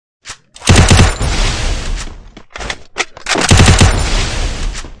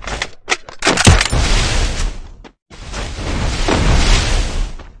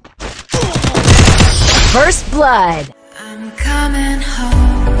First blood. I'm coming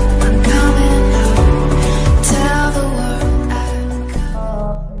home. I'm coming home. Tell the world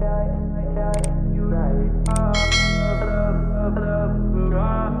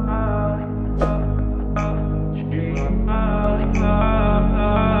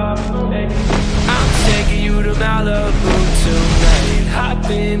I'm taking you to Malibu tonight. Hop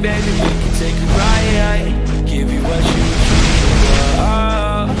in, baby, we can take a ride. Give you what you dream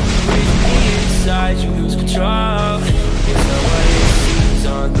of. With me inside, you lose control. It's not what it seems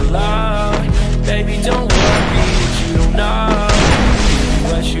on the low. Baby, don't worry that you don't know. Give you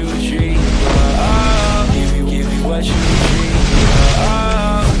what you dream of. Give you what you dream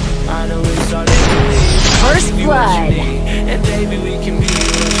of. I know it's all that you need. First blood. And baby, we can be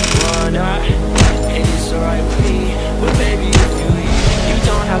what you wanna. And it's alright with me. But baby, if you leave, you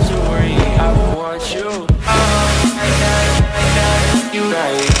don't have to worry. I want you. You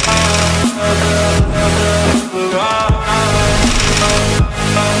right.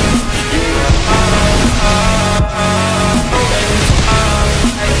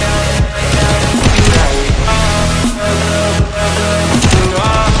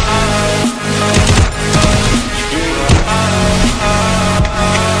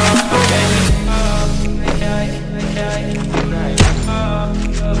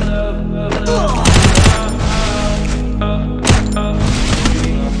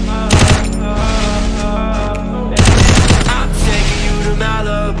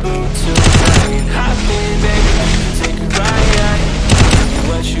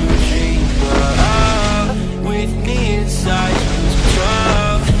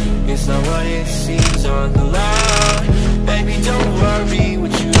 It's not what it seems on the low. Baby, don't worry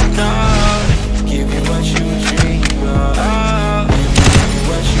what you know. Give you what you dream of. Give you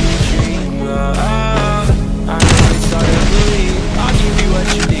what you dream of. I know it's hard to believe. I'll give you what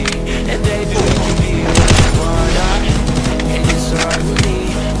you need. And baby, we can be what you wanna. And it's alright with me.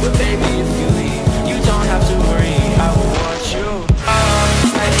 But baby, if you leave, you don't have to worry. I want you.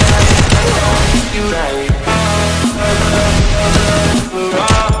 You right.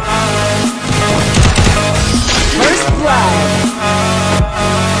 First blood.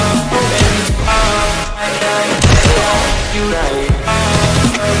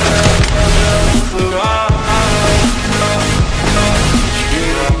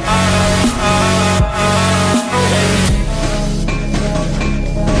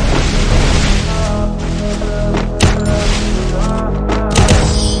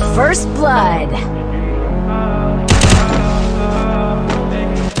 First blood.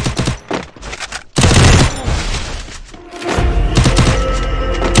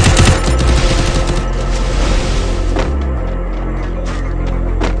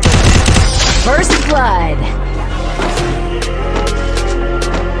 First blood.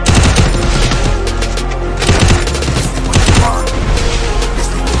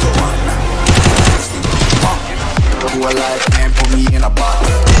 Who alive can't put me in a box.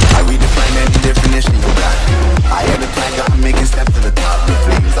 I redefine any definition you got. I am the tiger, I'm making steps to the top. The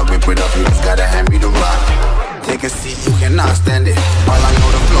flames, I whip it up, you just gotta hand me the rock. Take a seat, you cannot stand it. All I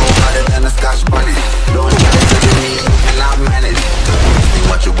know, the flow harder than a Scotch bunny. Don't try to do me, you cannot manage. See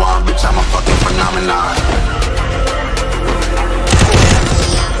what you want, bitch, I'm a fucking phenomenon.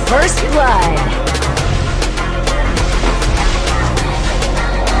 First blood.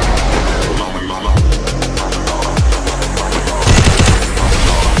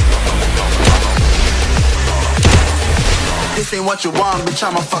 This ain't what you want, bitch,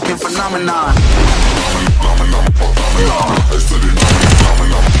 I'm a fucking phenomenon.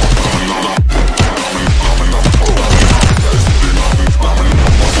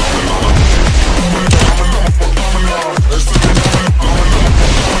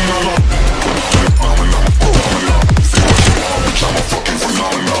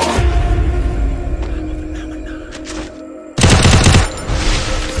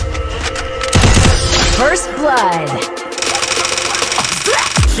 First blood.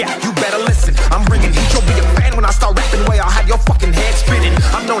 Yeah, you better listen. I'm bringing heat. You'll be a fan when I start rapping. Way I'll have your fucking head spinning.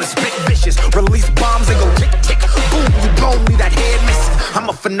 I'm known as spit vicious. Release bombs and go tick tick. Boom, you blown me that head missing. I'm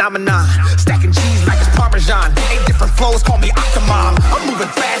a phenomenon. Stacking cheese like it's Parmesan. 8 different flows, call me Octomom. I'm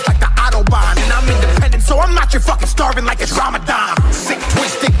moving fast like the Autobahn. And I'm independent, so I'm not your fucking starving like it's Ramadan. Sick,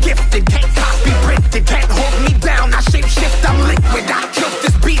 twisted, gifted. Can't copy, printed. Can't hold me down. I shape shift, I'm liquid. I killed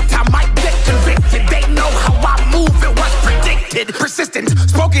this beat, I might get convicted. They know how I move, it was predicted. Persistent,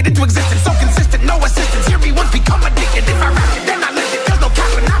 spoke it into existence. So consistent, no assistance. Hear me once, become addicted. If I rap it, then I live it. There's no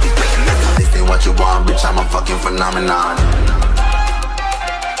cap and I'll be spitting this. This ain't what you want, bitch, I'm a fucking phenomenon.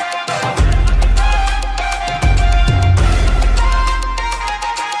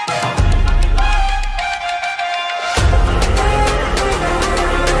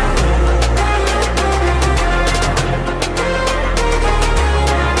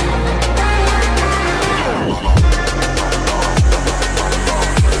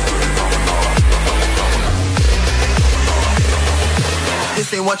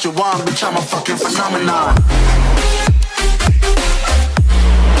 this ain't what you want, bitch, I'm a fucking phenomenon.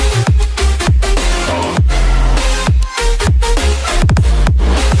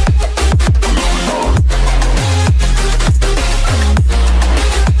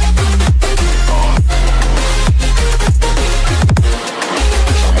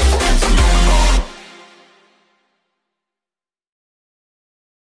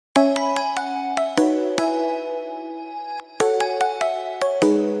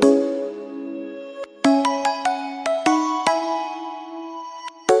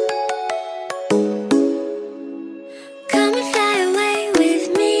 Come and fly away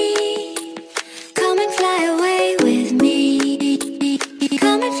with me. Come and fly away with me.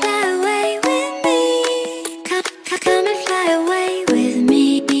 Come and fly away with me. Come and fly away with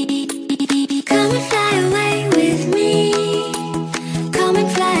me. Come and fly away with me. Come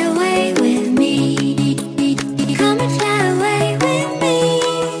and fly away with me. Come and fly away with me.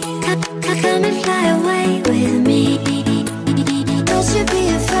 Come and fly away with me. Don't you be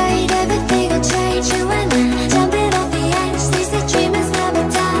afraid, everything will change. You and I jumping off the edge. They say dreamers never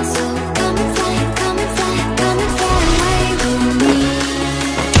die. So come and fly, come and fly, come and fly away with me.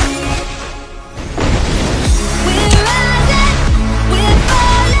 We're rising, we're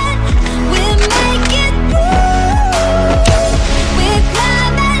falling, we're making moves. We're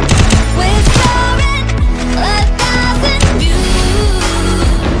climbing, we're soaring, 1,000 views.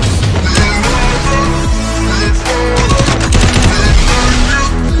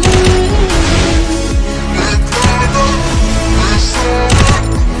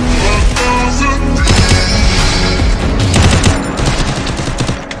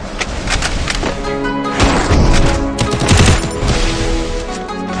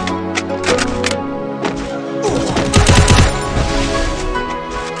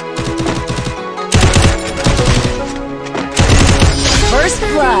 First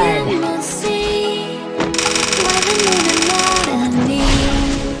blood. We'll see why the moon and water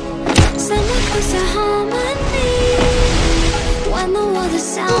somewhere close to harmony. When the world is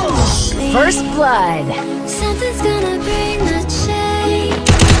sound asleep, First blood. something's gonna break.